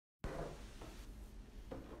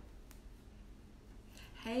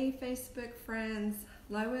Hey Facebook friends,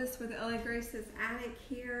 Lois with Ellie Grace's Attic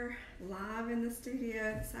here, live in the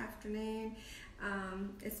studio this afternoon.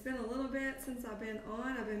 It's been a little bit since I've been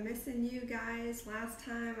on. I've been missing you guys. Last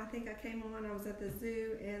time I think I came on, I was at the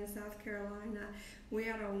zoo in South Carolina. We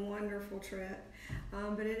had a wonderful trip,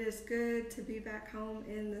 but it is good to be back home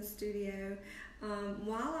in the studio.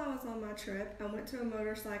 While I was on my trip, I went to a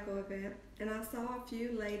motorcycle event and I saw a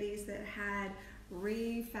few ladies that had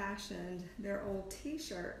refashioned their old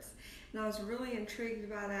t-shirts, and I was really intrigued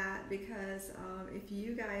by that because if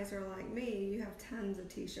you guys are like me, you have tons of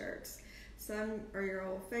t-shirts. Some are your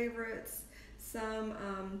old favorites, some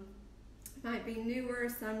might be newer,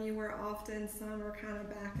 some you wear often, some are kind of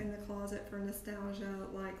back in the closet for nostalgia,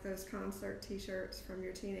 like those concert t-shirts from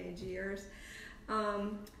your teenage years.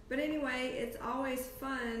 But anyway, it's always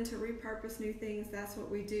fun to repurpose new things. That's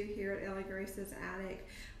what we do here at Ellie Grace's Attic.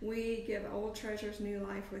 We give old treasures new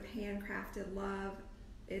life with handcrafted love.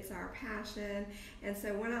 It's our passion. And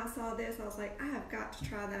so when I saw this, I was like, I have got to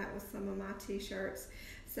try that with some of my t-shirts.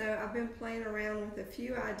 So I've been playing around with a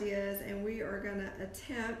few ideas, and we are going to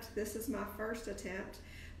attempt, this is my first attempt.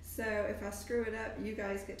 So if I screw it up, you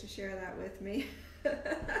guys get to share that with me.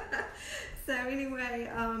 So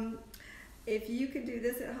anyway, if you can do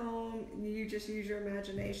this at home, you just use your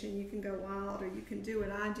imagination. You can go wild, or you can do what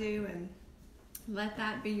I do and let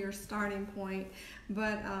that be your starting point.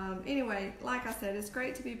 But anyway, like I said, it's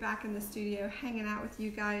great to be back in the studio hanging out with you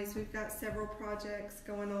guys. We've got several projects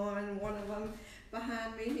going on, and one of them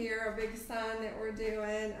behind me here, a big sign that we're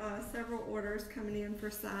doing, several orders coming in for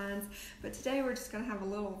signs. But today we're just going to have a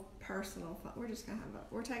little personal fun.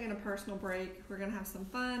 We're taking a personal break. We're going to have some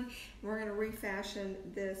fun, and we're going to refashion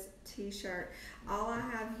this t-shirt. All I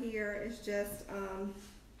have here is just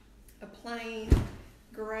a plain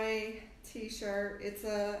gray t-shirt. It's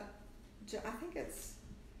I think it's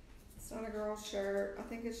not a girl's shirt. I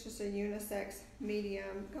think it's just a unisex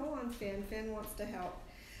medium. Go on, Finn. Finn wants to help.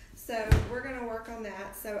 So we're going to work on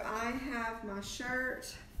that. So I have my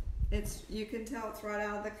shirt. You can tell it's right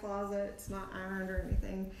out of the closet. It's not ironed or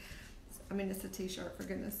anything. I mean, it's a t-shirt, for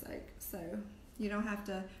goodness sake. So you don't have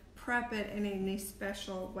to prep it in any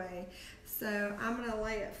special way. So I'm going to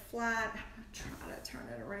lay it flat. Try to turn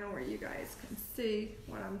it around where you guys can see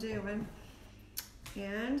what I'm doing.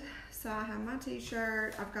 And so I have my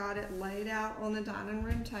t-shirt. I've got it laid out on the dining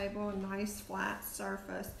room table, a nice flat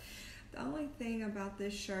surface. The only thing about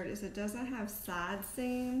this shirt is it doesn't have side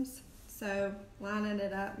seams, so lining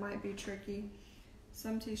it up might be tricky.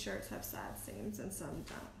 Some t-shirts have side seams and some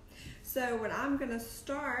don't. So what I'm going to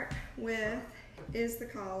start with is the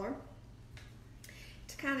collar.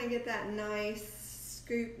 To kind of get that nice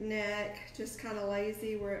scoop neck, just kind of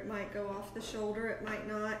lazy, where it might go off the shoulder, it might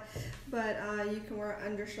not, but you can wear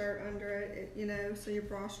an undershirt under it, you know, so your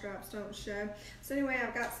bra straps don't show. So anyway,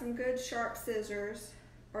 I've got some good sharp scissors,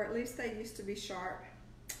 or at least they used to be sharp,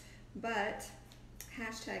 but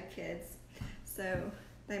 #kids, so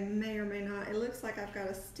they may or may not. It looks like I've got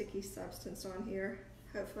a sticky substance on here.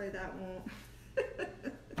 Hopefully that won't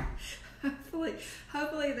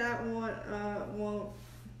hopefully that won't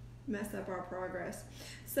mess up our progress.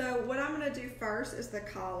 So what I'm going to do first is the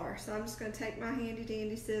collar. So I'm just going to take my handy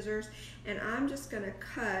dandy scissors, and I'm just going to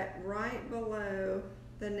cut right below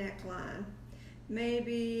the neckline,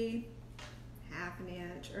 maybe ½ an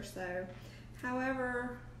inch or so,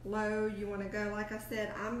 however low you want to go. Like I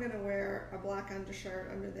said, I'm going to wear a black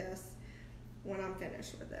undershirt under this when I'm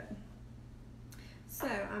finished with it. So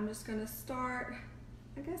I'm just going to start,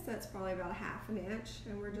 I guess that's probably about ½ an inch,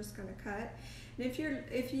 and we're just going to cut. And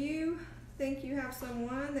if you think you have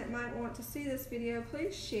someone that might want to see this video,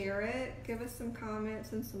 please share it. Give us some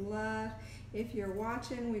comments and some love. If you're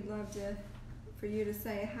watching, we'd love for you to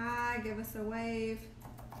say hi, give us a wave.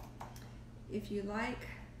 If you like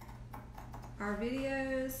our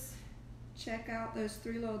videos, check out those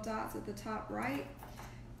 3 little dots at the top right.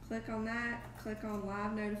 Click on that, click on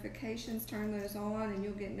live notifications, turn those on, and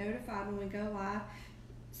you'll get notified when we go live.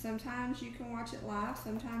 Sometimes you can watch it live,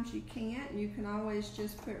 sometimes you can't. You can always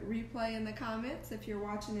just put replay in the comments if you're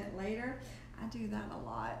watching it later. I do that a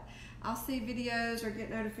lot. I'll see videos or get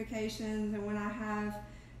notifications, and when I have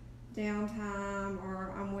downtime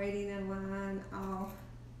or I'm waiting in line, I'll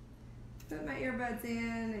put my earbuds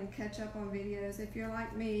in and catch up on videos. If you're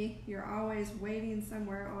like me, you're always waiting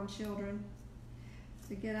somewhere on children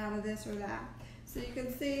to get out of this or that. So you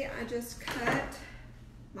can see I just cut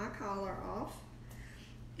my collar off,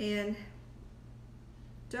 and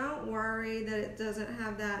don't worry that it doesn't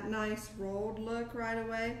have that nice rolled look right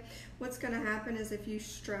away. What's going to happen is if you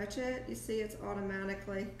stretch it, you see it's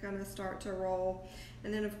automatically going to start to roll,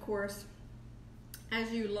 and then of course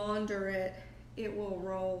as you launder it, it will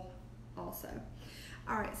roll also.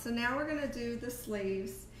 All right, so now we're gonna do the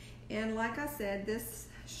sleeves. And like I said, this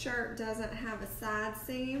shirt doesn't have a side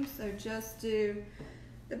seam, so just do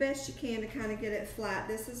the best you can to kind of get it flat.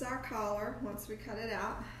 This is our collar once we cut it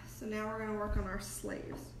out. So now we're gonna work on our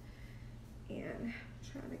sleeves and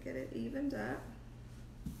try to get it evened up.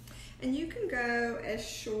 And you can go as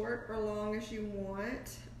short or long as you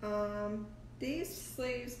want. These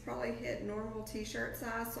sleeves probably hit normal t-shirt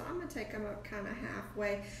size, so I'm gonna take them up kind of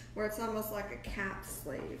halfway where it's almost like a cap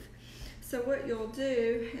sleeve. So what you'll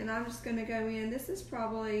do, and I'm just gonna go in, this is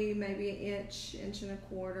probably maybe an inch, inch and a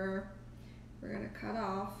quarter. We're gonna cut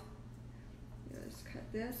off. Just cut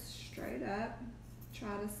this straight up.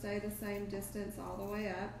 Try to stay the same distance all the way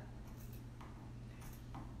up.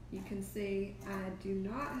 You can see I do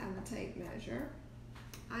not have a tape measure.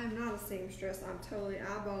 I am not a seamstress. I'm totally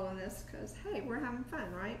eyeballing this because, hey, we're having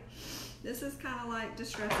fun, right? This is kind of like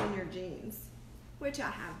distressing your jeans, which I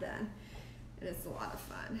have done, and it's a lot of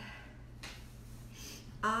fun.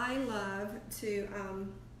 I love to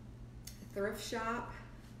thrift shop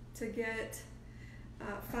to get,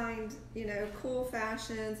 find, you know, cool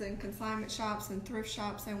fashions and consignment shops and thrift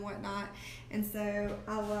shops and whatnot. And so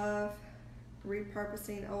I love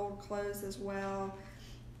repurposing old clothes as well.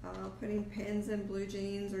 Putting pins in blue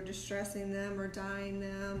jeans or distressing them or dyeing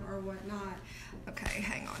them or whatnot. Okay,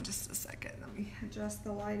 hang on just a second. Let me adjust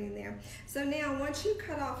the lighting there. So now once you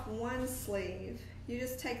cut off one sleeve, you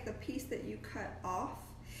just take the piece that you cut off,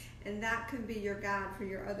 and that can be your guide for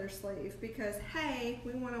your other sleeve because, hey,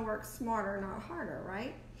 we want to work smarter, not harder,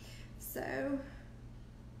 right? So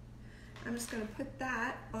I'm just going to put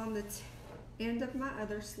that on the end of my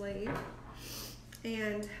other sleeve,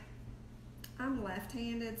 and I'm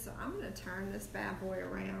left-handed, so I'm going to turn this bad boy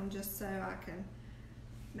around just so I can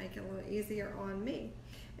make it a little easier on me.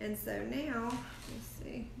 And so now, let's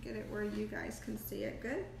see, get it where you guys can see it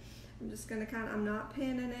good. I'm just going to I'm not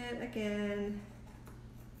pinning it again,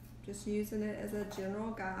 just using it as a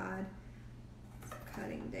general guide.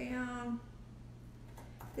 Cutting down.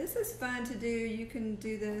 This is fun to do. You can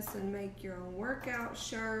do this and make your own workout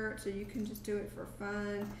shirts, or you can just do it for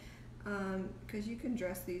fun because you can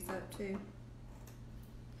dress these up too.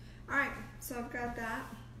 All right, so I've got that.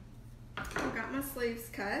 I've got my sleeves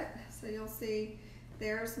cut. So you'll see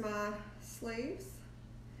there's my sleeves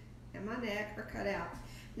and my neck are cut out.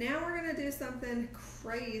 Now we're gonna do something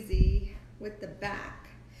crazy with the back.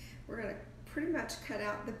 We're gonna pretty much cut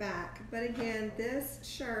out the back. But again, this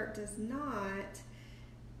shirt does not,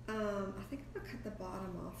 I think I'm gonna cut the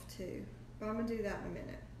bottom off too, but I'm gonna do that in a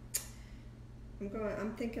minute.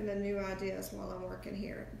 I'm thinking of new ideas while I'm working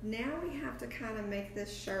here. Now we have to kind of make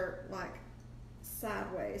this shirt like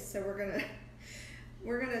sideways. So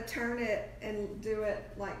we're gonna turn it and do it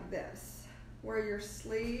like this, where your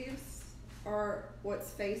sleeves are what's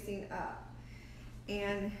facing up.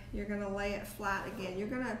 And you're gonna lay it flat again.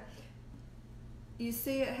 You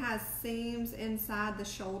see it has seams inside the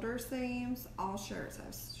shoulder seams. All shirts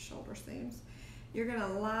have shoulder seams. You're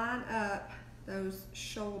gonna line up those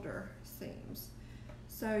shoulder seams.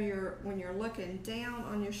 So when you're looking down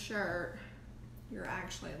on your shirt, you're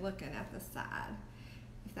actually looking at the side,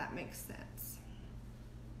 if that makes sense.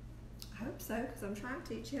 I hope so, because I'm trying to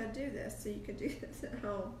teach you how to do this so you can do this at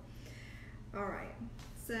home. All right,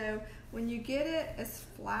 so when you get it as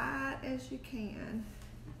flat as you can,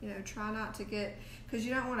 you know, try not to get, because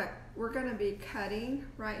you don't want to, we're going to be cutting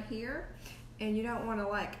right here, and you don't want to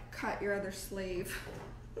like cut your other sleeve.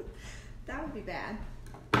 That would be bad.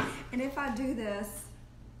 And if I do this,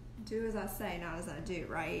 do as I say, not as I do,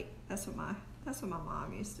 right? That's what my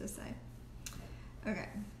mom used to say. Okay,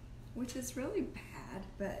 which is really bad,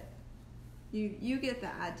 but you get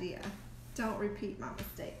the idea. Don't repeat my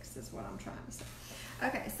mistakes is what I'm trying to say.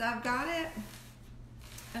 Okay, so I've got it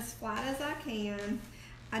as flat as I can.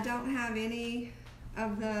 I don't have any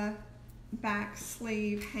of the back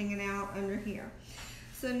sleeve hanging out under here.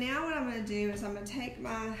 So now what I'm going to do is I'm going to take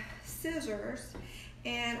my scissors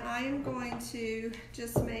and I am going to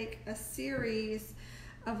just make a series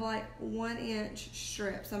of like 1-inch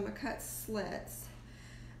strips. I'm going to cut slits.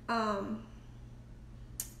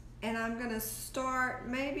 And I'm going to start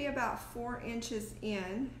maybe about 4 inches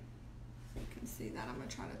in. You can see that. I'm going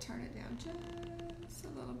to try to turn it down just a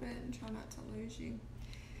little bit and try not to lose you.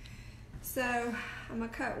 So I'm going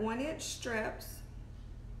to cut 1-inch strips,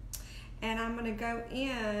 and I'm going to go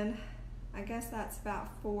in, I guess that's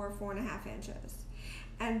about 4.5 inches.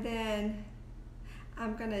 And then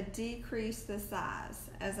I'm going to decrease the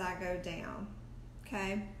size as I go down,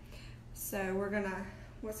 okay? So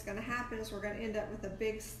what's going to happen is we're going to end up with a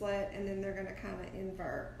big slit, and then they're going to kind of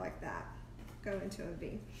invert like that. go into a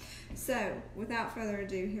V. So without further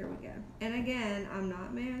ado, here we go. And again, I'm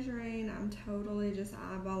not measuring, I'm totally just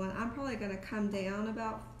eyeballing. I'm probably gonna come down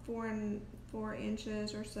about 4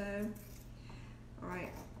 inches or so. All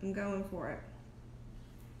right, I'm going for it.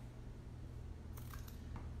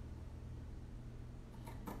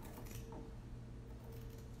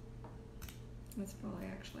 That's probably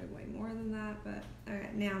actually way more than that, but all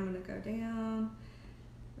right, now I'm gonna go down.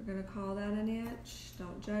 We're gonna call that an inch.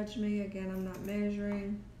 Don't judge me. Again, I'm not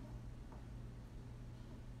measuring.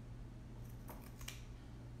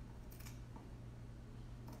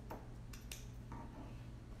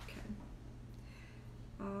 Okay.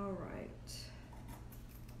 All right.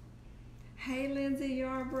 Hey, Lindsay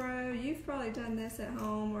Yarbrough, you've probably done this at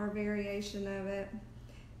home or a variation of it.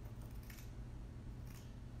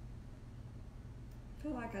 I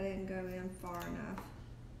feel like I didn't go in far enough.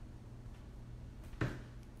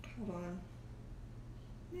 Hold on.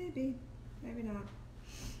 Maybe, maybe not.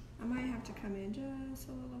 I might have to come in just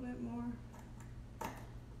a little bit more.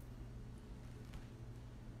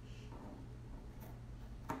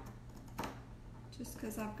 Just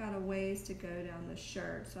because I've got a ways to go down the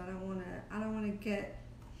shirt, so I don't want to get,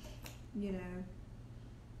 you know,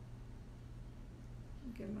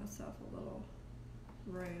 give myself a little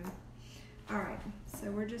room. All right,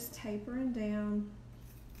 so we're just tapering down.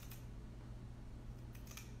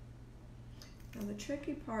 Now the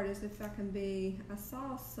tricky part is if I can be, I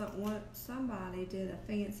saw somebody did a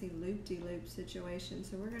fancy loop-de-loop situation,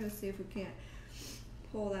 so we're going to see if we can't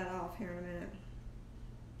pull that off here in a minute.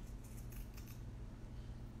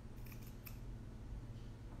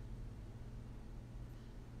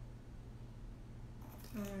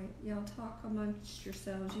 All right, y'all talk amongst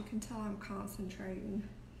yourselves. You can tell I'm concentrating.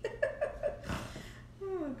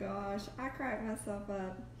 Oh gosh, I crack myself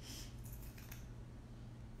up.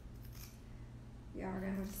 Y'all are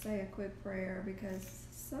gonna have to say a quick prayer because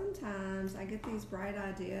sometimes I get these bright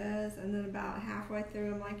ideas and then about halfway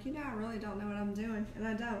through I'm like, you know, I really don't know what I'm doing, and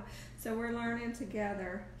I don't. So we're learning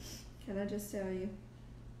together. Can I just tell you?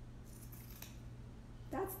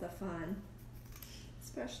 That's the fun,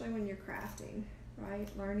 especially when you're crafting, right?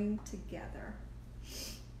 Learning together.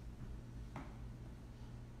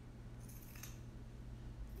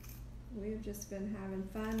 We've just been having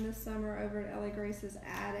fun this summer over at Ellie Grace's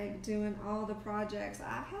attic, doing all the projects.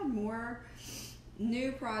 I've had more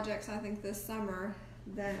new projects, I think, this summer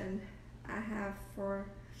than I have for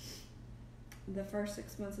the first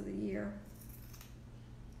 6 months of the year.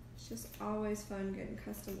 It's just always fun getting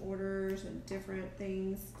custom orders and different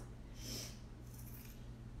things.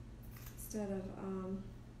 Instead of,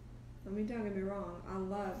 I mean, don't get me wrong, I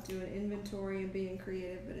love doing inventory and being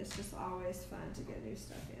creative, but it's just always fun to get new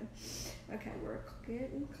stuff in. Okay, we're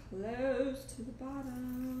getting close to the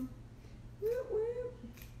bottom. Whoop, whoop.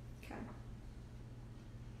 Okay.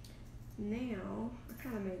 Now, I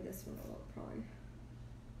kind of made this one a little probably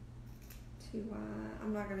too wide.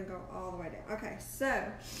 I'm not going to go all the way down. Okay,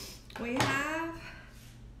 so we have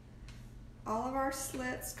all of our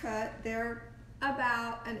slits cut. They're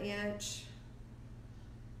about an inch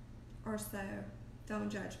or so. Don't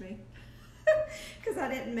judge me because I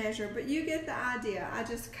didn't measure, but you get the idea. I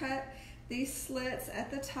just cut these slits at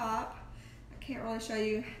the top. I can't really show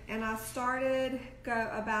you, and I started go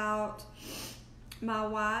about my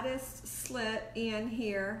widest slit in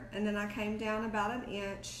here, and then I came down about an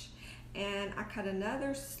inch, and I cut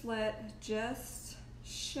another slit just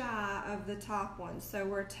shy of the top one. So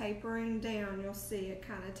we're tapering down. You'll see it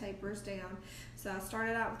kind of tapers down. So I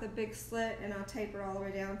started out with a big slit and I tapered all the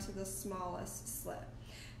way down to the smallest slit.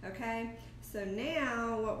 Okay, so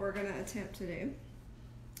now what we're going to attempt to do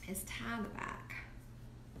is tie the back.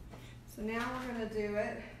 So now we're going to do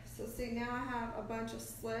it. So see, now I have a bunch of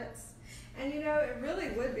slits, and you know, it really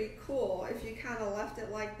would be cool if you kind of left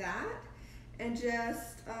it like that and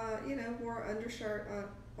just you know, wore undershirt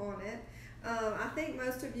on it. I think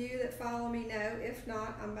most of you that follow me know. If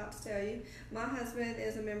not, I'm about to tell you. My husband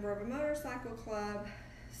is a member of a motorcycle club,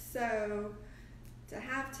 so to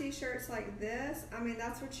have t-shirts like this, I mean,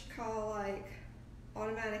 that's what you call like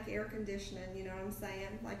automatic air conditioning, you know what I'm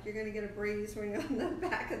saying? Like you're gonna get a breeze when you're on the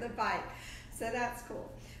back of the bike. So that's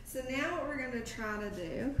cool. So now what we're gonna try to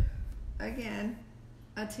do, again,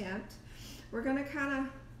 attempt, we're gonna kind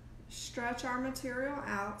of stretch our material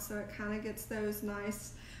out so it kind of gets those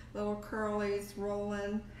nice little curlies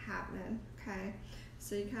rolling happening. Okay,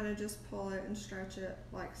 so you kind of just pull it and stretch it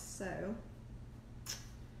like so.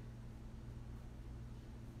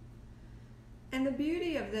 And the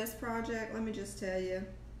beauty of this project, let me just tell you,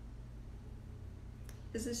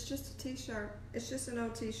 is it's just a t-shirt. It's just an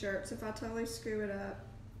old t-shirt, so if I totally screw it up,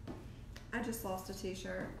 I just lost a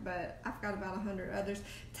t-shirt, but I've got about 100 others.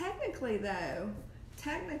 Technically,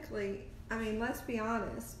 I mean, let's be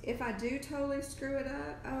honest. If I do totally screw it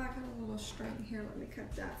up, oh, I got a little string here. Let me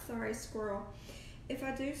cut that. Sorry, squirrel. If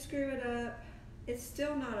I do screw it up, it's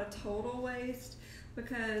still not a total waste,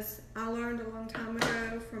 because I learned a long time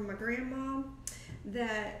ago from my grandma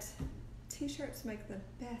that t-shirts make the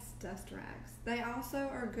best dust rags. They also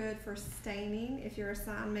are good for staining. If you're a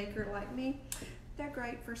sign maker like me, they're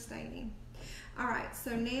great for staining. All right,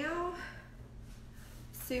 so now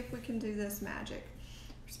see if we can do this magic.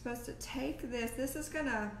 We're supposed to take this. This is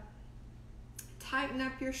gonna tighten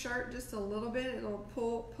up your shirt just a little bit. It'll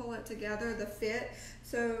pull it together, the fit.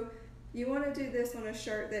 So you want to do this on a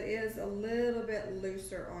shirt that is a little bit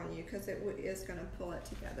looser on you, because it is going to pull it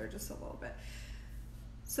together just a little bit.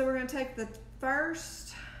 So we're going to take the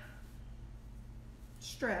first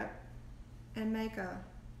strip and make a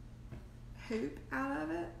hoop out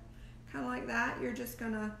of it, kind of like that. You're just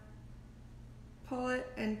going to pull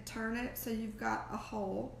it and turn it so you've got a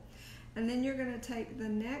hole. And then you're going to take the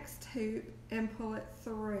next hoop and pull it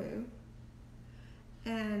through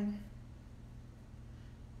and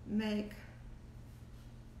make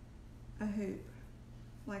a hoop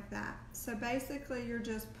like that. So basically you're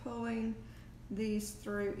just pulling these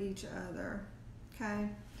through each other, okay?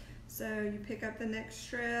 So you pick up the next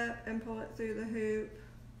strip and pull it through the hoop,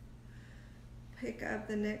 pick up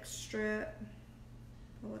the next strip,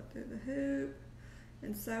 pull it through the hoop,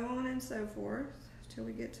 and so on and so forth till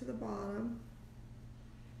we get to the bottom.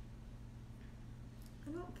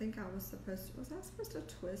 I don't think I was supposed to, was I supposed to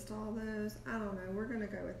twist all those? I don't know, we're gonna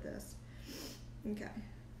go with this. Okay,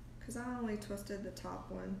 because I only twisted the top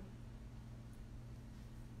one.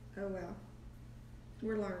 Oh well,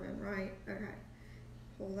 we're learning, right? Okay,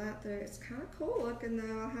 pull that through. It's kind of cool looking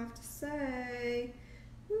though, I have to say.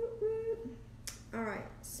 Woot woot. All right,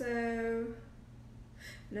 so,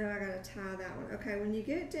 no, I gotta tie that one. Okay, when you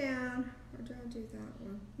get down, or did I do that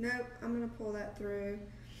one? Nope, I'm gonna pull that through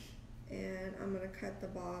and I'm gonna cut the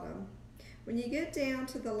bottom. When you get down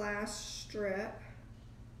to the last strip,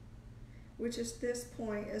 which is this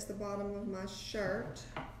point is the bottom of my shirt,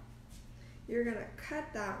 you're gonna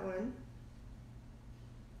cut that one.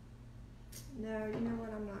 No, you know what,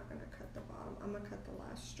 I'm not gonna cut the bottom. I'm gonna cut the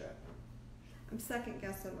last strip. I'm second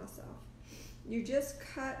guessing myself. You just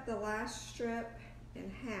cut the last strip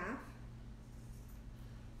in half,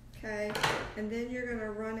 okay, and then you're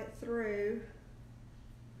gonna run it through,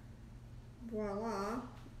 voila,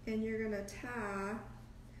 and you're gonna tie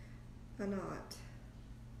a knot,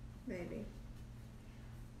 maybe.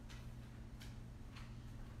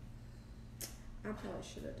 I probably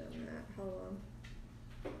should have done that, hold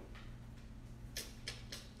on.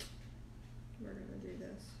 We're gonna do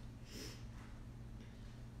this.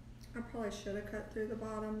 I probably should have cut through the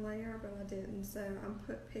bottom layer, but I didn't, so I'm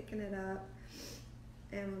picking it up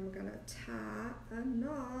and I'm gonna tie a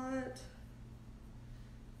knot.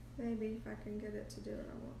 Maybe if I can get it to do what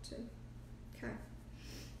I want to. Okay,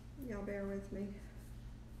 y'all bear with me.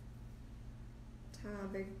 Tie a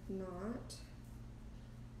big knot.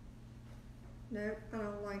 Nope, I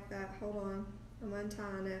don't like that, hold on, I'm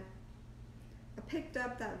untying it. I picked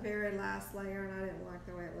up that very last layer and I didn't like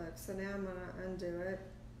the way it looked, so now I'm gonna undo it.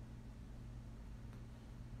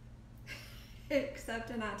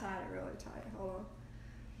 Except and I tied it really tight, hold on.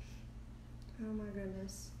 Oh my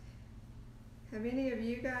goodness. Have any of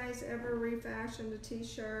you guys ever refashioned a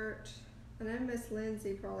t-shirt? I know Miss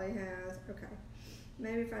Lindsay probably has. Okay,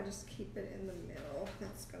 maybe if I just keep it in the middle,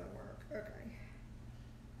 that's gonna work. Okay.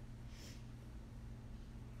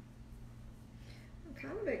 I'm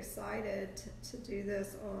kind of excited to do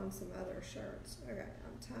this on some other shirts. Okay,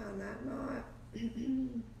 I'm tying that knot.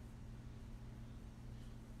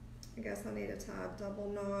 I guess I need to tie a double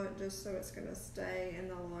knot just so it's gonna stay in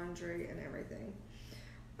the laundry and everything.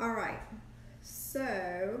 All right.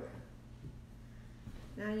 So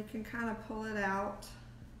now you can kind of pull it out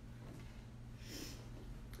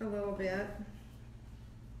a little bit.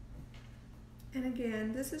 And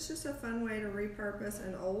again, this is just a fun way to repurpose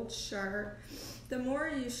an old shirt. The more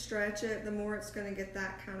you stretch it, the more it's going to get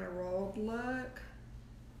that kind of rolled look.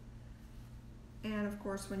 And of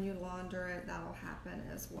course, when you launder it, that'll happen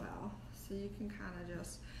as well. So you can kind of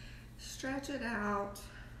just stretch it out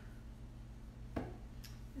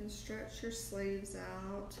and stretch your sleeves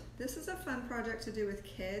out. This is a fun project to do with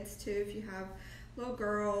kids too. If you have little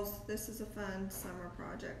girls, this is a fun summer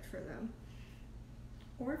project for them.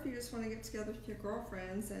 Or if you just want to get together with your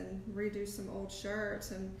girlfriends and redo some old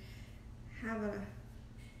shirts and have a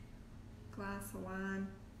glass of wine,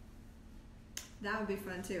 that would be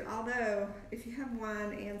fun too. Although, if you have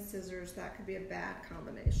wine and scissors, that could be a bad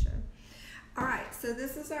combination. All right, so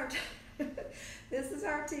this is our this is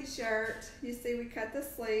our t-shirt. You see we cut the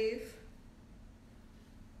sleeve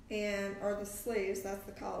or the sleeves, that's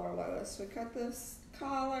the collar, Lois. We cut this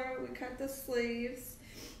collar, we cut the sleeves.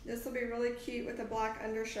 This will be really cute with a black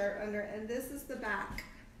undershirt under, and this is the back.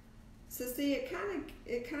 So see, it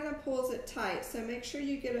kind of pulls it tight. So make sure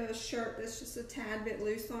you get a shirt that's just a tad bit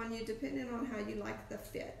loose on you, depending on how you like the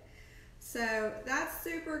fit. So that's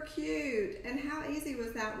super cute. And how easy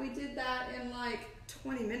was that? We did that in like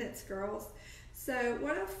 20 minutes, girls. So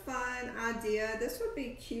what a fun idea. This would be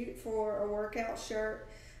cute for a workout shirt,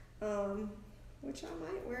 which I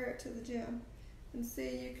might wear it to the gym. And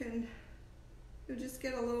see, you'll just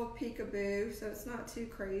get a little peekaboo, so it's not too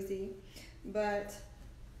crazy. But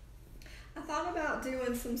I thought about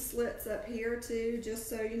doing some slits up here too, just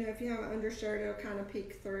so, you know, if you have an undershirt, it'll kind of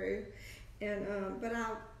peek through. And but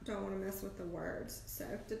I don't want to mess with the words, so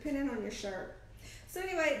depending on your shirt. So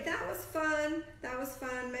anyway, that was fun. That was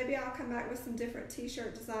fun. Maybe I'll come back with some different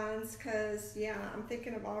t-shirt designs, because yeah, I'm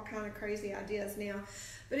thinking of all kind of crazy ideas now.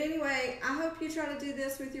 But anyway, I hope you try to do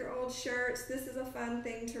this with your old shirts. This is a fun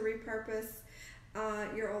thing to repurpose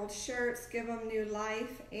your old shirts, give them new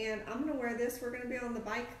life. And I'm going to wear this. We're going to be on the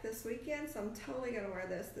bike this weekend, so I'm totally going to wear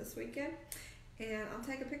this weekend. And I'll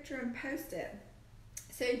take a picture and post it.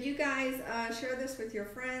 So you guys share this with your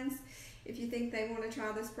friends if you think they want to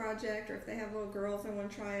try this project, or if they have little girls and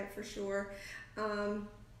want to try it for sure.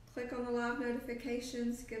 Click on the live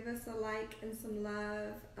notifications, give us a like and some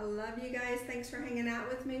love. I love you guys. Thanks for hanging out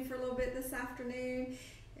with me for a little bit this afternoon.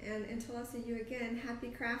 And until I see you again,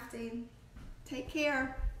 happy crafting. Take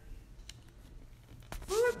care.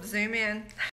 Whoop, zoom in.